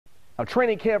Now,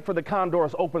 training camp for the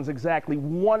Condors opens exactly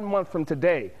 1 month from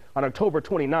today on October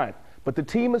 29th, but the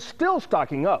team is still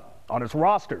stocking up on its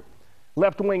roster.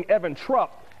 Left wing Evan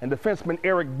Trupp and defenseman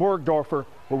Erik Burgdoerfer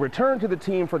will return to the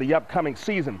team for the upcoming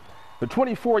season. The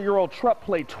 24-year-old Trupp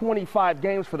played 25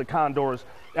 games for the Condors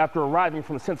after arriving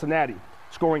from Cincinnati,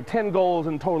 scoring 10 goals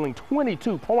and totaling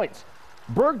 22 points.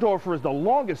 Burgdoerfer is the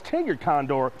longest tenured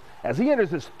Condor as he enters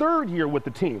his third year with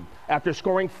the team after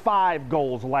scoring 5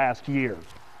 goals last year.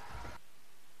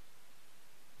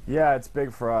 Yeah, it's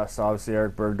big for us. Obviously,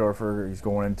 Erik Burgdoerfer, he's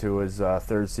going into his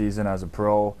third season as a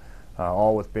pro,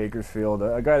 all with Bakersfield.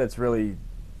 A guy that's really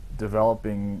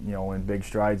developing, in big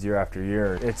strides year after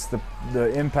year. It's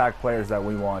the impact players that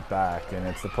we want back, and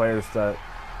it's the players that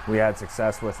we had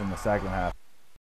success with in the second half.